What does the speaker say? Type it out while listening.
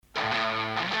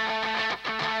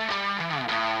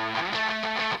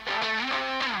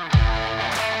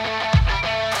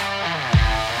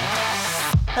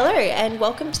Hello and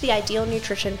welcome to the Ideal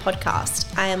Nutrition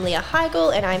Podcast. I am Leah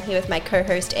Heigl and I'm here with my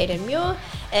co-host Aidan Muir,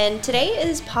 and today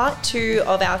is part 2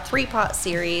 of our 3-part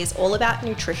series all about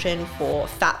nutrition for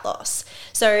fat loss.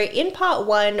 So in part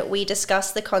 1 we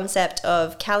discussed the concept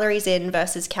of calories in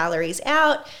versus calories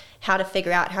out, how to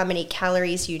figure out how many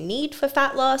calories you need for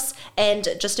fat loss, and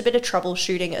just a bit of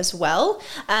troubleshooting as well.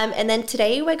 And then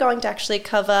today we're going to actually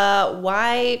cover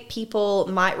why people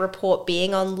might report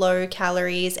being on low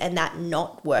calories and that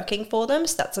not working for them.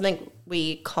 So that's something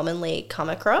we commonly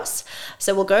come across.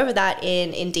 So we'll go over that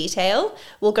in detail.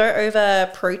 We'll go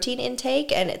over protein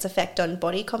intake and its effect on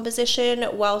body composition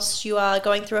whilst you are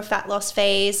going through a fat loss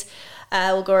phase.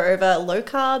 We'll go over low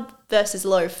carb versus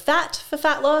low fat for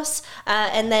fat loss,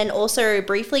 and then also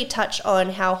briefly touch on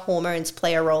how hormones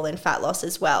play a role in fat loss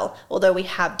as well, although we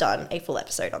have done a full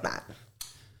episode on that.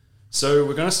 So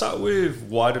we're going to start with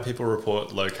why do people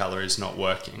report low calories not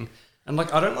working? And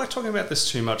I don't like talking about this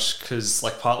too much because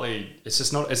partly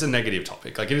it's a negative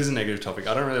topic. It is a negative topic.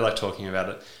 I don't really like talking about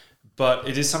it, but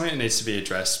it is something that needs to be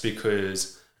addressed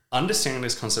because understanding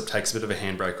this concept takes a bit of a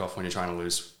handbrake off when you're trying to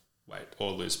lose weight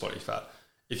or lose body fat.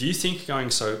 If you think going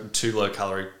too low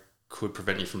calorie could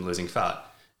prevent you from losing fat,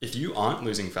 if you aren't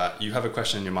losing fat, you have a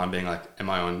question in your mind being like, am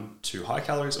I on too high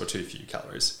calories or too few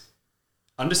calories?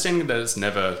 Understanding that it's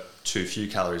never too few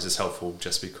calories is helpful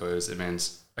just because it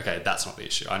means, okay, that's not the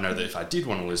issue. I know that if I did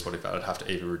want to lose body fat, I'd have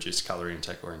to either reduce calorie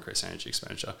intake or increase energy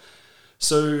expenditure.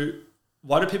 So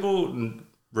why do people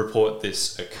report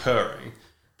this occurring?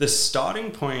 The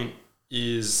starting point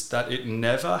is that it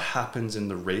never happens in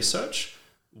the research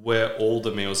where all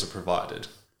the meals are provided.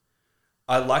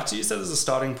 I like to use that as a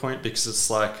starting point because it's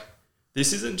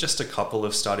this isn't just a couple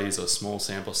of studies or small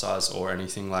sample size or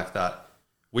anything like that.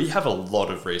 We have a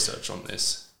lot of research on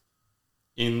this.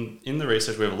 In the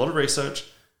research, we have a lot of research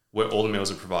where all the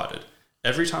meals are provided.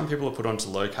 Every time people are put onto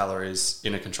low calories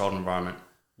in a controlled environment,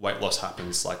 weight loss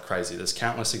happens like crazy. There's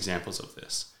countless examples of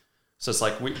this. So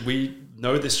it's we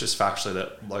know this just factually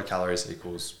that low calories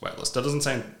equals weight loss. That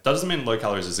doesn't mean low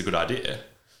calories is a good idea,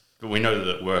 but we know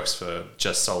that it works for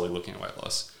just solely looking at weight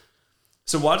loss.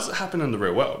 So why does it happen in the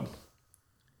real world?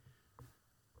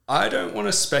 I don't want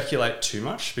to speculate too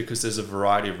much because there's a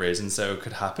variety of reasons that it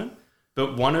could happen,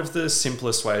 but one of the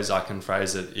simplest ways I can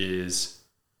phrase it is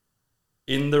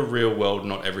in the real world,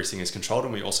 not everything is controlled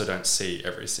and we also don't see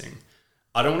everything.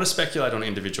 I don't want to speculate on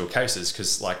individual cases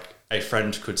because a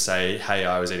friend could say, hey,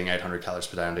 I was eating 800 calories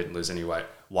per day and didn't lose any weight.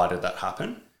 Why did that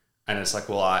happen? And it's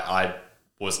I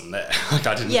wasn't there.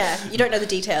 I didn't. Yeah, you don't know the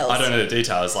details. I don't know the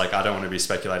details. I don't want to be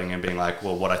speculating and being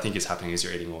well, what I think is happening is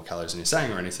you're eating more calories than you're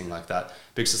saying or anything like that.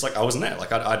 Because it's I wasn't there.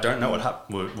 I don't know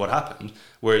what happened.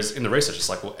 Whereas in the research, it's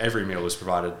well, every meal was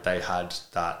provided. They had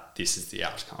that. This is the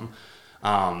outcome.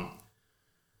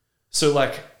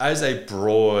 So as a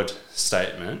broad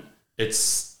statement,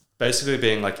 it's basically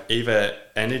being either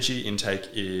energy intake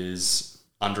is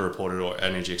underreported or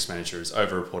energy expenditure is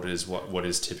overreported is what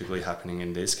is typically happening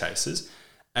in these cases.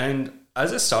 And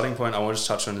as a starting point, I want to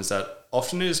touch on is that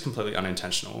often it is completely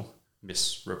unintentional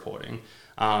misreporting.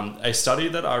 A study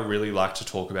that I really like to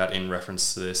talk about in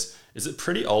reference to this is a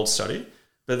pretty old study,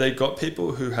 but they got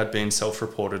people who had been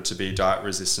self-reported to be diet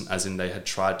resistant, as in they had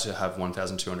tried to have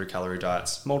 1,200 calorie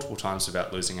diets multiple times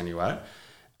without losing any weight.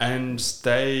 And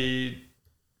they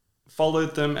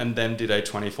followed them and then did a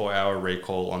 24-hour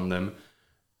recall on them.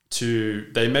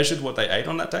 They measured what they ate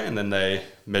on that day and then they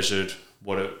measured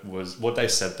what they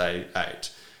said they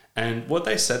ate. And what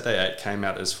they said they ate came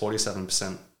out as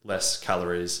 47% less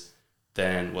calories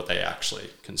than what they actually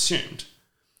consumed.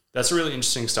 That's a really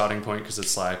interesting starting point because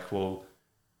it's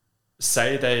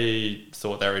say they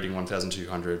thought they were eating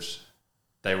 1,200,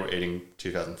 they were eating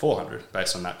 2,400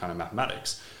 based on that kind of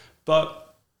mathematics. But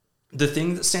the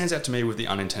thing that stands out to me with the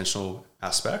unintentional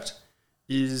aspect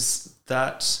is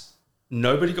that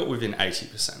nobody got within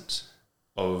 80%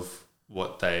 of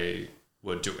what they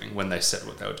were doing when they said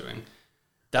what they were doing.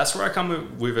 That's where I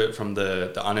come with it from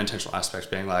the unintentional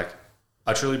aspect being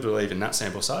I truly believe in that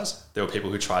sample size, there were people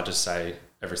who tried to say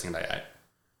everything they ate,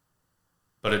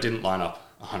 but it didn't line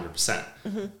up 100%.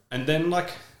 Mm-hmm. And then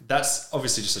that's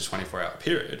obviously just a 24-hour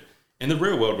period. In the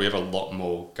real world, we have a lot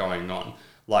more going on.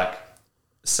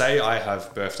 Say I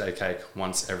have birthday cake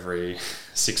once every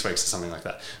 6 weeks or something like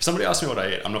that. If somebody asks me what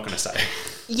I eat, I'm not going to say.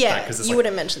 Yeah, you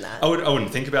wouldn't mention that. I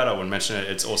wouldn't think about it. I wouldn't mention it.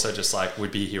 It's also just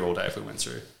we'd be here all day if we went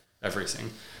through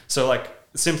everything. So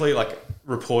simply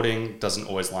reporting doesn't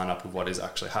always line up with what is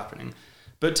actually happening.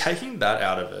 But taking that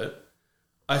out of it,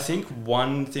 I think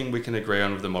one thing we can agree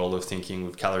on with the model of thinking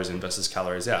with calories in versus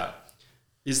calories out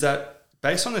is that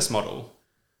based on this model,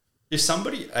 if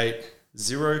somebody ate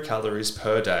 0 calories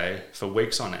per day for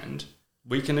weeks on end,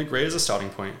 we can agree as a starting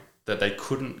point that they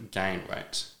couldn't gain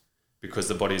weight because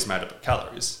the body is made up of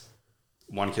calories.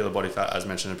 1 kilo body fat, as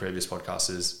mentioned in previous podcasts,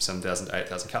 is 7,000 to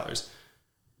 8,000 calories.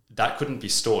 That couldn't be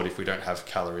stored if we don't have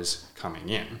calories coming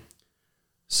in.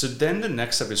 So then the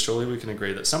next step is surely we can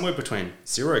agree that somewhere between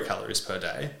 0 calories per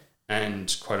day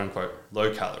and quote unquote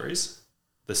low calories,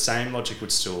 the same logic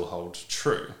would still hold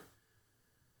true.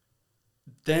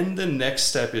 Then the next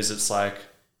step is it's like,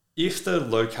 if the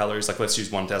low calories, like let's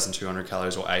use 1,200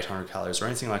 calories or 800 calories or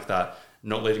anything like that,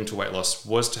 not leading to weight loss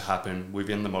was to happen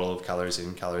within the model of calories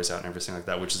in, calories out and everything like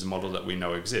that, which is a model that we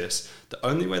know exists. The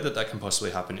only way that that can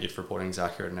possibly happen if reporting is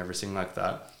accurate and everything like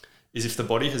that is if the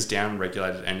body has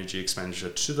down-regulated energy expenditure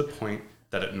to the point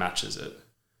that it matches it.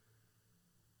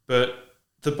 But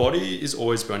the body is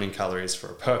always burning calories for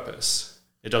a purpose.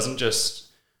 It doesn't just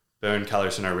burn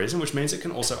calories for no reason, which means it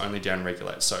can also only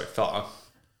down-regulate so far.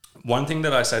 One thing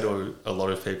that I say to a lot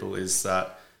of people is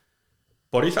that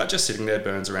body fat just sitting there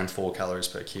burns around 4 calories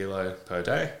per kilo per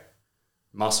day.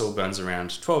 Muscle burns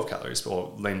around 12 calories,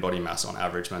 or lean body mass on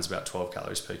average burns about 12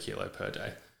 calories per kilo per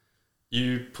day.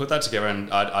 You put that together,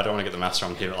 and I don't want to get the maths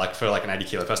wrong here, but like for like an 80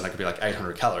 kilo person, that could be like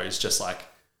 800 calories, just like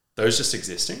those just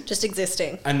existing. Just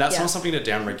existing. And that's not something that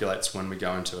down-regulates when we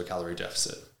go into a calorie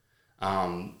deficit,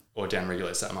 or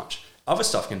down-regulates that much. Other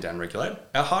stuff can down-regulate.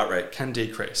 Our heart rate can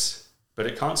decrease, but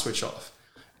it can't switch off.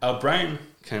 Our brain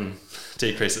can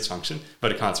decrease its function,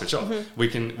 but it can't switch off.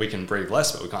 Mm-hmm. We can breathe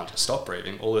less, but we can't just stop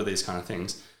breathing. All of these kind of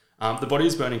things. The body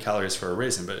is burning calories for a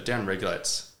reason, but it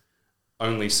down-regulates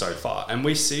only so far. And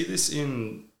we see this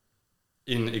in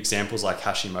examples like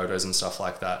Hashimoto's and stuff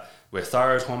like that, where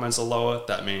thyroid hormones are lower.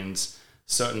 That means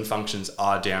certain functions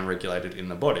are down-regulated in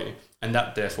the body, and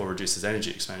that therefore reduces energy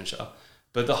expenditure.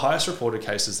 But the highest reported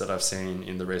cases that I've seen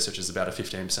in the research is about a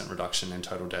 15% reduction in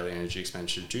total daily energy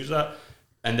expenditure due to that.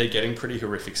 And they're getting pretty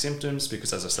horrific symptoms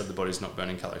because, as I said, the body's not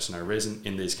burning calories for no reason.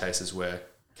 In these cases where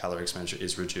calorie expenditure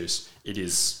is reduced, it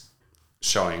is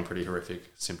showing pretty horrific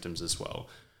symptoms as well.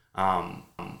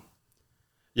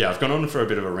 Yeah, I've gone on for a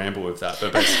bit of a ramble with that,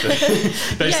 but basically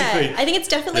yeah, I think it's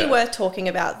definitely worth talking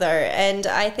about though. And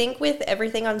I think with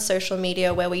everything on social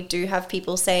media where we do have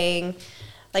people saying,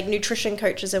 like nutrition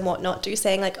coaches and whatnot do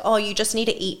saying like, oh, you just need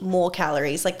to eat more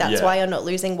calories. Like that's why you're not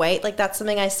losing weight. Like that's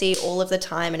something I see all of the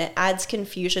time, and it adds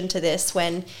confusion to this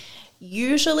when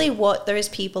usually what those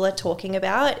people are talking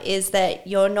about is that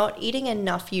you're not eating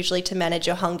enough usually to manage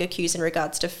your hunger cues in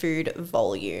regards to food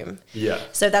volume. Yeah.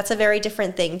 So that's a very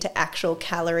different thing to actual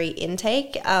calorie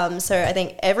intake. So I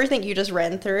think everything you just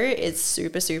ran through is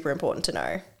super, super important to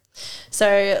know.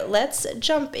 So let's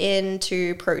jump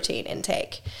into protein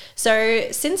intake. So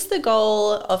since the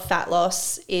goal of fat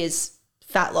loss is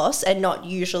fat loss and not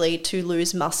usually to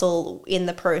lose muscle in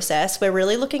the process, we're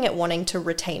really looking at wanting to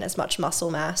retain as much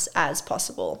muscle mass as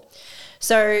possible.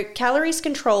 So calories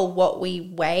control what we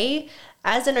weigh.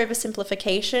 As an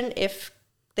oversimplification, if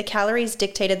the calories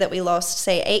dictated that we lost,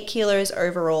 say, 8 kilos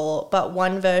overall, but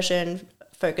one version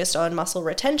focused on muscle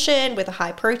retention with a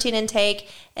high protein intake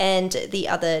and the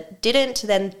other didn't,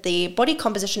 then the body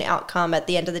composition outcome at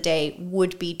the end of the day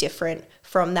would be different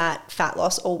from that fat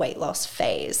loss or weight loss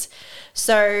phase.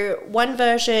 So one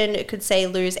version could say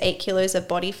lose 8 kilos of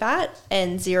body fat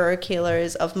and 0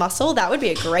 kilos of muscle. That would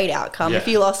be a great outcome if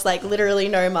you lost like literally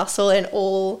no muscle and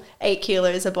all 8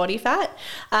 kilos of body fat.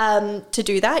 To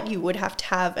do that, you would have to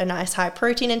have a nice high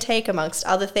protein intake amongst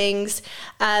other things.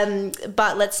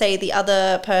 But let's say the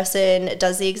other person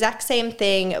does the exact same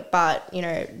thing, but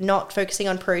not focusing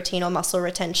on protein or muscle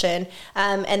retention,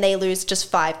 and they lose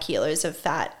just 5 kilos of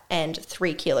fat and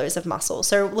 3 kilos of muscle.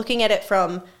 So looking at it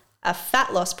from a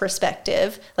fat loss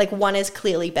perspective, like one is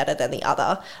clearly better than the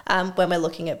other when we're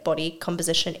looking at body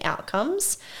composition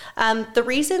outcomes. The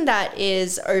reason that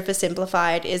is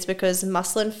oversimplified is because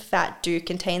muscle and fat do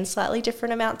contain slightly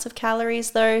different amounts of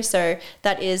calories though, so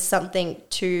that is something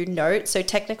to note. So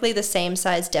technically the same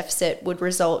size deficit would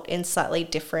result in slightly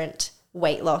different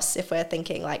weight loss if we're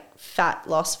thinking like fat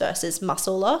loss versus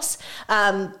muscle loss.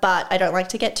 But I don't like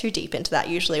to get too deep into that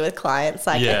usually with clients.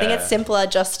 I think it's simpler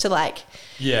just to like...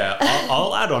 Yeah,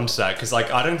 I'll add on to that because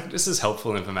this is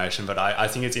helpful information, but I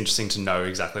think it's interesting to know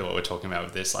exactly what we're talking about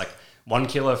with this. Like 1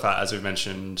 kilo of fat, as we've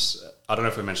mentioned, I don't know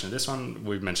if we mentioned this one,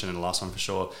 we've mentioned in the last one for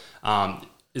sure,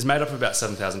 is made up of about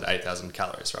 7,000 to 8,000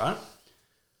 calories, right?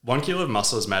 1 kilo of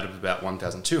muscle is made up of about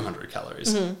 1,200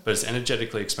 calories, but it's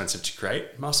energetically expensive to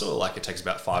create muscle. Like it takes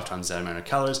about 5 times that amount of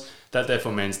calories. That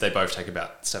therefore means they both take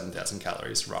about 7,000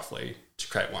 calories roughly to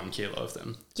create 1 kilo of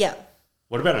them. Yeah.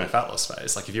 What about in a fat loss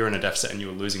phase? Like if you're in a deficit and you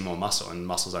were losing more muscle and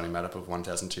muscle's only made up of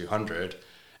 1,200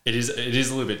 it is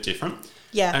a little bit different.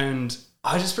 Yeah. And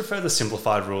I just prefer the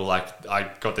simplified rule. Like,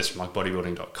 I got this from like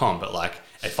bodybuilding.com, but like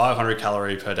a 500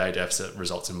 calorie per day deficit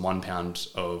results in 1 pound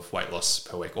of weight loss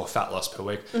per week or fat loss per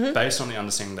week, based on the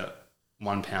understanding that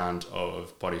 1 pound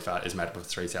of body fat is made up of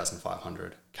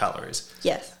 3,500 calories.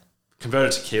 Yes.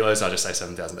 Converted to kilos, I just say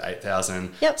 7,000 to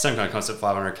 8,000. Yep. Same kind of concept,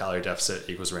 500 calorie deficit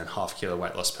equals around half kilo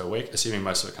weight loss per week, assuming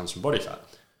most of it comes from body fat.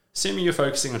 Assuming you're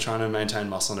focusing on trying to maintain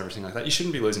muscle and everything like that, you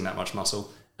shouldn't be losing that much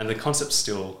muscle, and the concept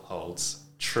still holds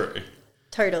true.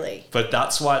 Totally. But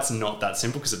that's why it's not that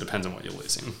simple, because it depends on what you're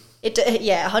losing.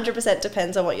 Yeah, 100%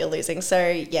 depends on what you're losing. So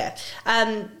yeah.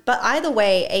 But either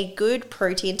way, a good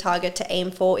protein target to aim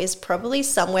for is probably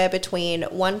somewhere between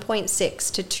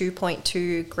 1.6 to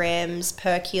 2.2 grams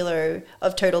per kilo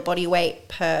of total body weight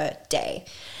per day.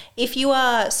 If you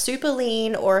are super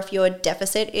lean, or if your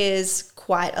deficit is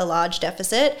quite a large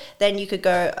deficit, then you could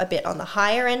go a bit on the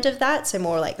higher end of that, so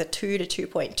more like the 2 to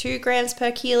 2.2 grams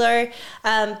per kilo.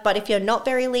 But if you're not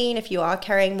very lean, if you are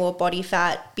carrying more body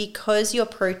fat, because your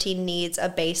protein needs are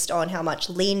based on how much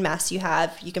lean mass you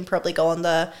have, you can probably go on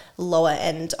the lower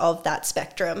end of that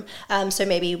spectrum. So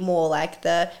maybe more like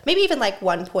maybe even like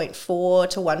 1.4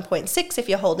 to 1.6 if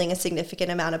you're holding a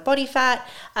significant amount of body fat,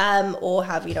 or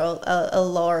have, a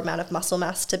lower amount of muscle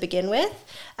mass to begin with.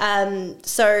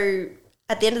 So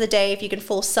at the end of the day, if you can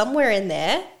fall somewhere in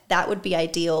there, that would be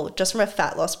ideal just from a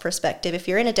fat loss perspective. If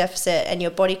you're in a deficit and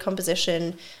your body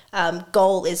composition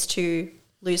goal is to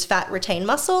lose fat, retain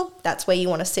muscle, that's where you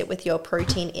want to sit with your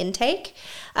protein intake.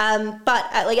 But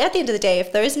at the end of the day,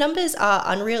 if those numbers are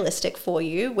unrealistic for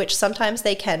you, which sometimes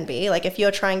they can be, like if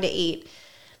you're trying to eat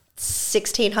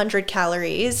 1,600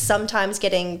 calories, sometimes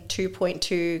getting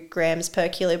 2.2 grams per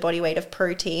kilo body weight of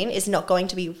protein is not going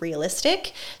to be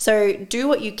realistic. So do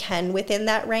what you can within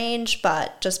that range,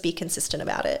 but just be consistent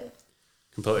about it.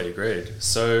 Completely agreed.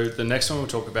 So the next one we'll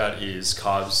talk about is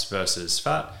carbs versus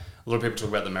fat. A lot of people talk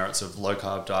about the merits of low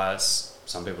carb diets.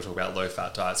 Some people talk about low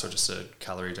fat diets or just a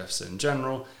calorie deficit in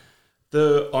general.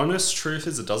 The honest truth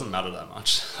is it doesn't matter that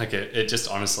much. It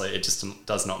just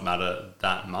does not matter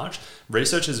that much.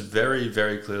 Research has very,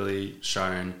 very clearly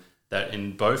shown that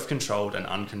in both controlled and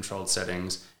uncontrolled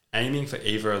settings, aiming for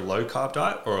either a low carb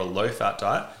diet or a low fat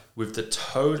diet with the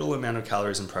total amount of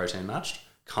calories and protein matched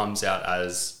comes out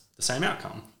as the same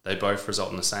outcome. They both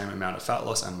result in the same amount of fat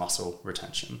loss and muscle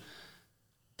retention.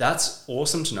 That's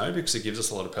awesome to know because it gives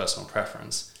us a lot of personal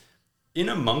preference. In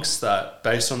amongst that,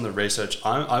 based on the research,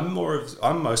 I'm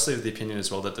mostly of the opinion as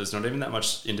well that there's not even that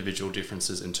much individual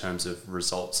differences in terms of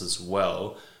results as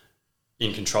well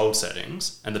in controlled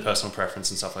settings, and the personal preference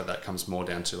and stuff like that comes more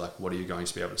down to like what are you going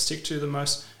to be able to stick to the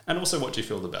most, and also what do you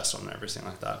feel the best on and everything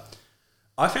like that.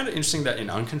 I found it interesting that in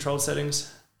uncontrolled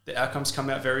settings, the outcomes come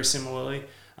out very similarly,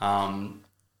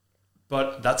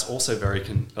 but that's also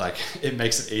it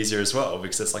makes it easier as well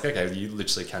because it's like, okay, you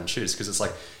literally can choose because it's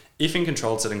like, if in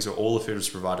controlled settings where all the food was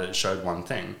provided, it showed one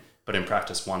thing, but in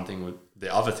practice, the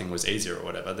other thing was easier or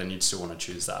whatever, then you'd still want to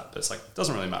choose that. But it's like, it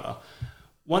doesn't really matter.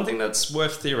 One thing that's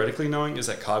worth theoretically knowing is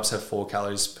that carbs have 4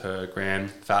 calories per gram,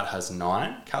 fat has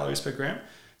 9 calories per gram.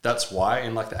 That's why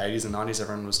in like the 80s and 90s,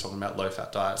 everyone was talking about low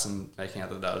fat diets and making out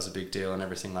that that was a big deal and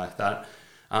everything like that.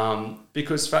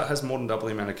 Because fat has more than double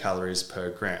the amount of calories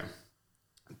per gram.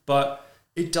 But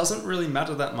it doesn't really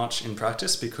matter that much in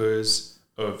practice because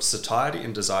of satiety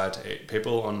and desire to eat.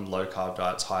 People on low carb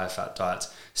diets, higher fat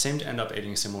diets seem to end up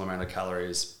eating a similar amount of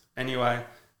calories anyway,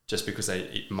 just because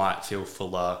it might feel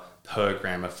fuller per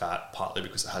gram of fat, partly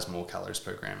because it has more calories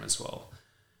per gram as well.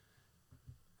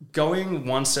 Going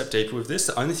one step deeper with this,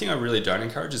 the only thing I really don't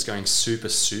encourage is going super,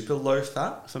 super low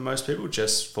fat for most people,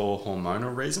 just for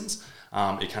hormonal reasons.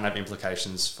 It can have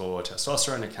implications for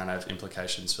testosterone. It can have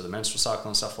implications for the menstrual cycle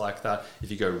and stuff like that.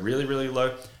 If you go really, really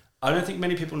low, I don't think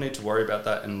many people need to worry about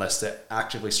that unless they're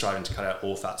actively striving to cut out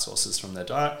all fat sources from their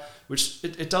diet, which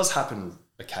it does happen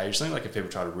occasionally, like if people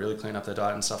try to really clean up their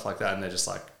diet and stuff like that, and they're just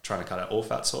like trying to cut out all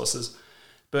fat sources.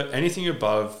 But anything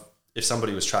above, if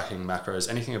somebody was tracking macros,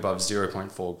 anything above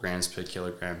 0.4 grams per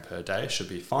kilogram per day should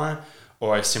be fine.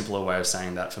 Or a simpler way of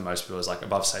saying that for most people is like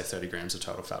above, say, 30 grams of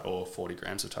total fat or 40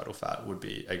 grams of total fat would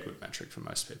be a good metric for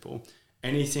most people.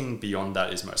 Anything beyond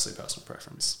that is mostly personal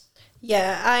preference.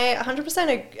 Yeah, I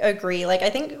 100% agree. I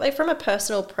think from a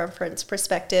personal preference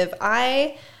perspective,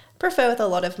 I prefer with a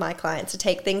lot of my clients to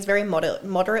take things very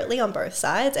moderately on both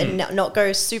sides and not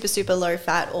go super, super low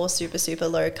fat or super, super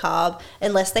low carb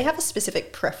unless they have a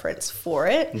specific preference for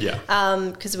it. Yeah.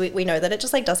 Because we know that it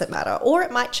just doesn't matter. Or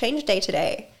it might change day to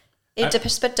day.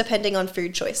 Depending on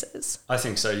food choices. I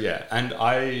think so, yeah. And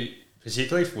I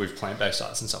particularly with plant-based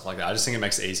diets and stuff like that, I just think it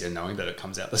makes it easier knowing that it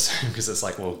comes out the same, because it's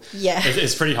like, well,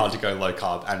 it's pretty hard to go low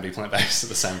carb and be plant-based at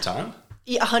the same time.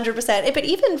 Yeah, 100%. But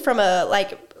even from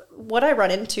what I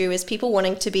run into is people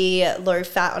wanting to be low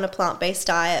fat on a plant-based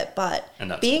diet, but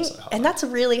that's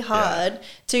really hard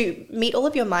to meet all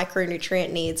of your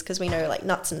micronutrient needs, because we know like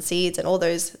nuts and seeds and all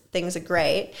those things are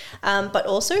great. But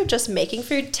also just making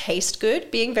food taste good,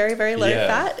 being very, very low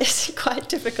fat is quite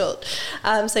difficult.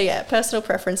 Personal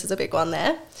preference is a big one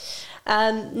there.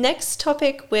 Next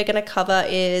topic we're going to cover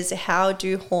is how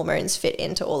do hormones fit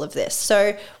into all of this.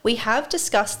 So we have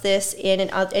discussed this in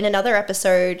another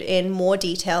episode in more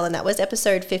detail, and that was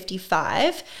episode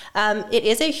 55. It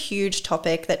is a huge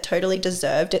topic that totally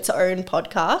deserved its own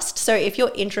podcast. So if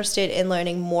you're interested in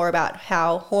learning more about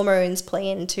how hormones play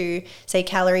into, say,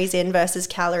 calories in versus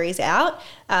calories out,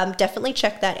 definitely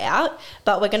check that out.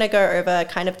 But we're going to go over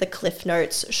kind of the Cliff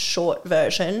Notes short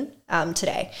version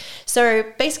today. So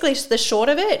basically the short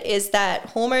of it is that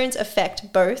hormones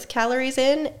affect both calories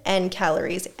in and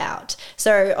calories out.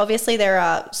 So obviously there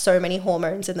are so many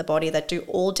hormones in the body that do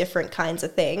all different kinds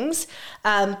of things.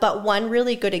 But one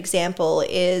really good example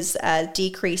is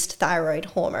decreased thyroid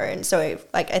hormone. So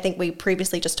I think we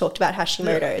previously just talked about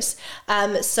Hashimoto's.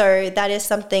 So that is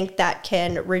something that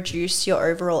can reduce your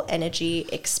overall energy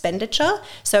expenditure.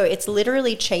 So it's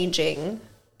literally changing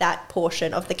that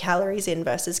portion of the calories in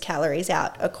versus calories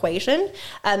out equation.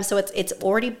 So it's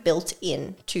already built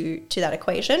in to that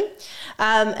equation.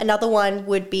 Another one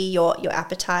would be your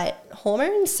appetite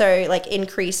hormone. So like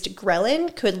increased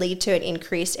ghrelin could lead to an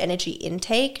increased energy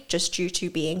intake just due to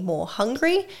being more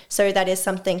hungry. So that is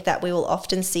something that we will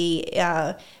often see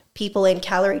people in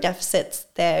calorie deficits,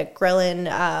 their ghrelin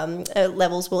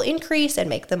levels will increase and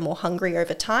make them more hungry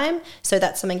over time. So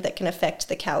that's something that can affect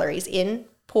the calories in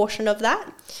portion of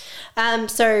that.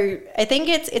 So I think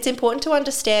it's important to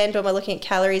understand when we're looking at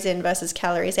calories in versus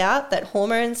calories out that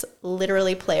hormones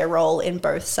literally play a role in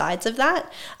both sides of that.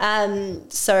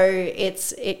 So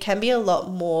it can be a lot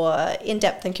more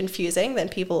in-depth and confusing than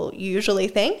people usually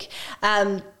think.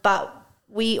 But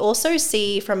we also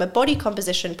see from a body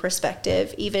composition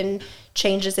perspective, even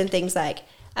changes in things like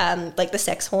the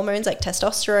sex hormones like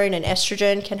testosterone and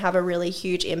estrogen can have a really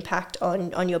huge impact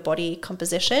on your body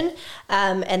composition.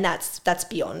 And that's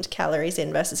beyond calories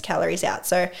in versus calories out.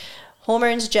 So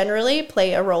hormones generally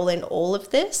play a role in all of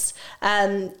this.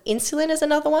 Insulin is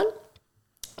another one.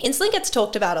 Insulin gets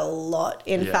talked about a lot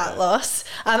in fat loss.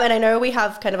 And I know we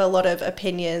have kind of a lot of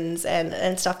opinions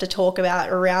and stuff to talk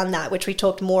about around that, which we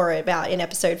talked more about in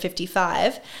episode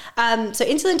 55. So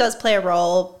insulin does play a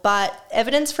role, but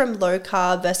evidence from low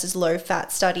carb versus low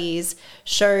fat studies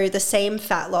show the same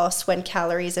fat loss when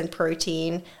calories and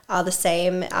protein are the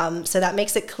same. So that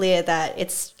makes it clear that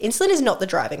insulin is not the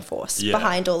driving force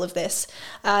behind all of this.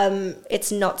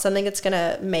 It's not something that's going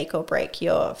to make or break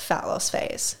your fat loss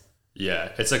phase.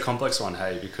 Yeah, it's a complex one,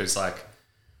 hey, because like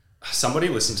somebody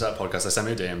listened to that podcast. They sent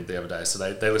me a DM the other day. So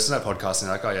they listened to that podcast and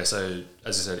they're like, oh yeah, so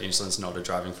as you said, insulin's not a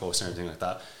driving force and everything like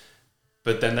that.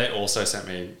 But then they also sent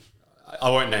me,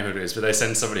 I won't name who it is, but they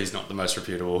sent somebody who's not the most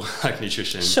reputable like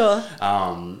nutrition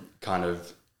kind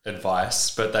of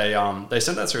advice. But they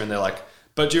sent that through and they're like,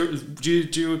 but do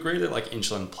you agree that like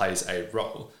insulin plays a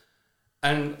role?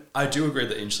 And I do agree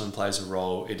that insulin plays a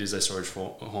role. It is a storage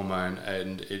hormone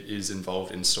and it is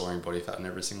involved in storing body fat and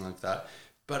everything like that.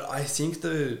 But I think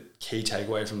the key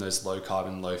takeaway from those low carb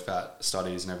and low fat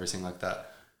studies and everything like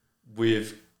that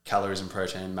with calories and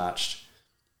protein matched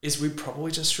is we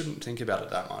probably just shouldn't think about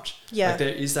it that much. Yeah. Like there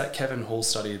is that Kevin Hall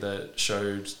study that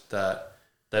showed that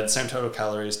they had the same total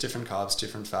calories, different carbs,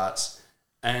 different fats,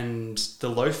 and the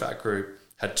low fat group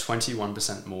had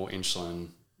 21% more insulin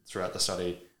throughout the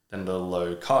study than the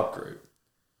low carb group.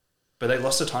 But they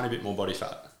lost a tiny bit more body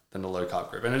fat than the low carb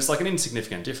group. And it's like an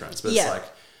insignificant difference, but it's like,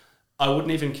 I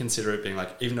wouldn't even consider it being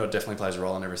like, even though it definitely plays a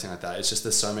role and everything like that, it's just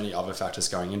there's so many other factors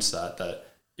going into that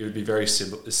it would be very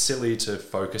silly to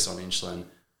focus on insulin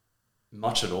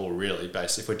much at all, really,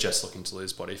 based if we're just looking to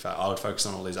lose body fat. I would focus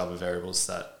on all these other variables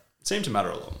that seem to matter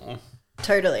a lot more.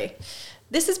 Totally.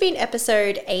 This has been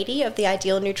episode 80 of the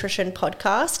Ideal Nutrition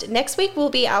podcast. Next week will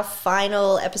be our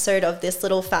final episode of this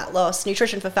little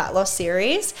Nutrition for Fat Loss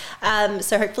series.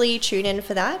 So hopefully you tune in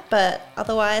for that. But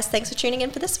otherwise, thanks for tuning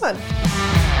in for this one.